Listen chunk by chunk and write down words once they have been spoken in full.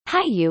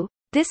Hi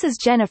this is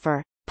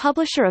Jennifer,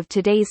 publisher of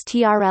today's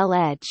TRL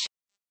Edge.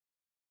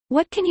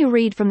 What can you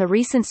read from the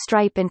recent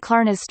Stripe and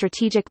Klarna's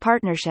strategic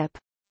partnership?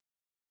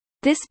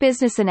 This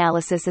business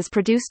analysis is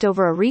produced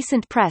over a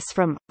recent press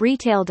from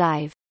Retail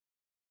Dive.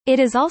 It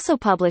is also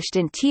published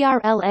in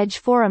TRL Edge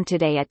forum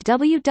today at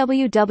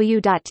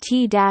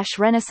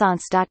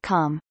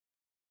www.t-renaissance.com.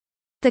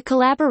 The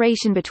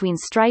collaboration between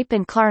Stripe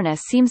and Klarna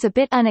seems a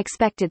bit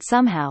unexpected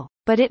somehow,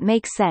 but it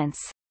makes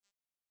sense.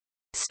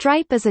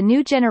 Stripe is a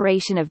new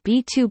generation of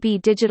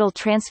B2B digital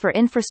transfer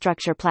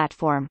infrastructure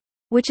platform,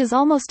 which is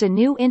almost a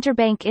new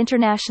interbank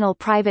international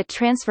private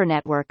transfer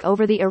network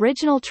over the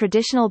original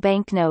traditional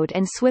banknode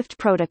and SWIFT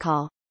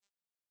protocol.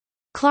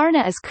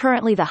 Klarna is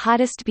currently the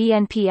hottest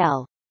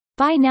BNPL,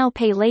 buy now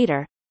pay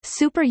later,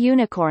 super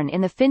unicorn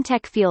in the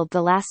fintech field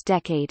the last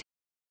decade.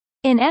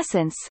 In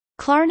essence,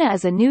 Klarna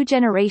is a new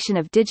generation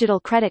of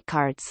digital credit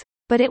cards,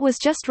 but it was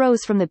just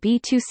rose from the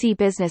B2C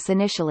business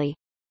initially.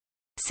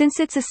 Since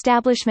its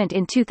establishment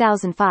in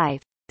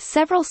 2005,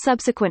 several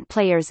subsequent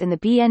players in the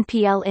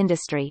BNPL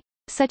industry,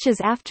 such as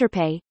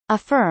Afterpay,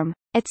 Affirm,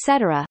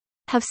 etc.,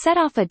 have set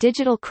off a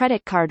digital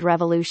credit card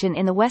revolution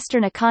in the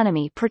Western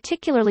economy,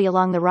 particularly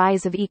along the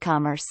rise of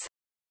e-commerce.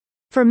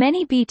 For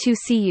many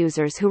B2C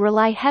users who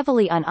rely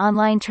heavily on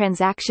online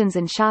transactions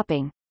and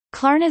shopping,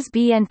 Klarna's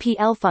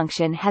BNPL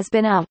function has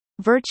been a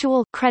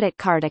virtual credit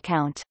card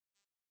account.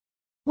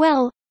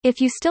 Well, if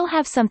you still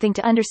have something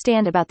to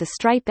understand about the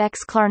Stripe x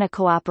Klarna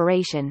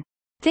cooperation,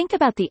 think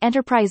about the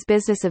enterprise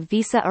business of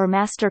Visa or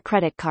Master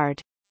credit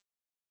card.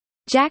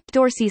 Jack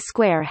Dorsey's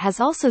Square has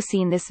also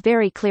seen this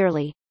very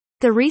clearly.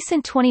 The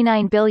recent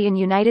 $29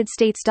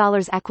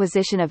 billion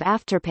acquisition of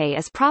Afterpay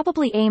is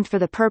probably aimed for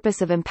the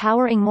purpose of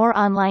empowering more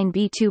online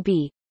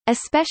B2B,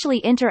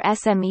 especially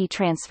inter-SME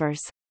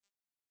transfers.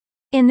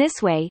 In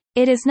this way,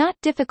 it is not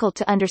difficult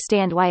to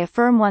understand why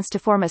Affirm wants to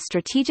form a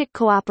strategic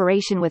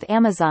cooperation with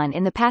Amazon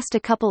in the past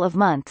couple of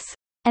months,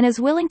 and is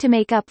willing to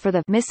make up for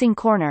the missing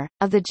corner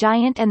of the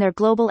giant and their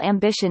global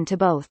ambition to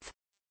both.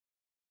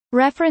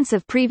 Reference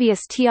of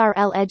previous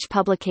TRL Edge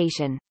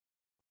publication.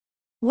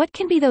 What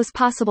can be those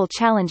possible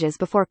challenges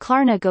before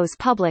Klarna goes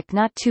public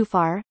not too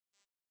far?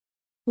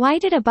 Why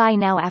did a buy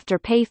now after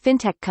pay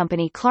fintech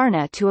company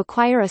Klarna to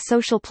acquire a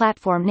social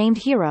platform named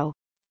Hero?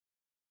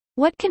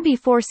 What can be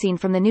foreseen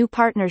from the new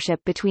partnership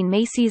between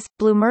Macy's,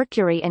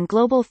 Bluemercury and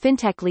global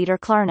fintech leader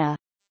Klarna?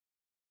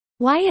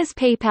 Why is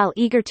PayPal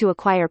eager to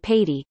acquire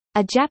Paidy,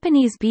 a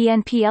Japanese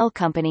BNPL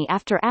company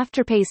after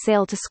Afterpay's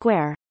sale to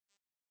Square?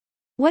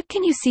 What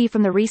can you see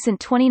from the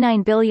recent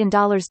 $29 billion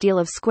deal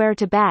of Square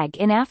to Bag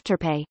in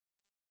Afterpay?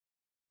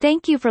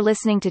 Thank you for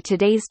listening to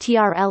today's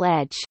TRL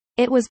Edge.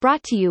 It was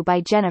brought to you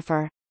by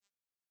Jennifer.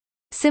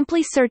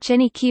 Simply search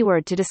any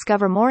keyword to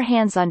discover more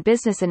hands-on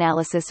business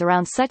analysis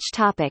around such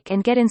topic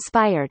and get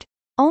inspired.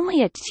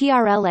 Only at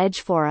TRL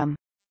Edge Forum.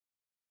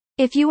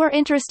 If you are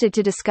interested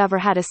to discover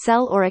how to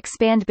sell or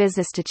expand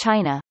business to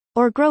China,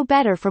 or grow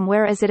better from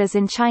whereas it is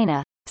in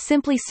China,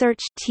 simply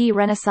search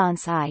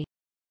T-Renaissance INC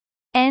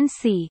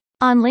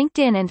on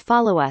LinkedIn and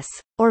follow us,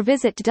 or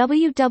visit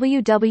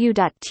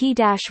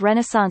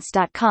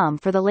www.t-renaissance.com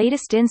for the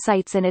latest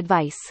insights and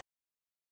advice.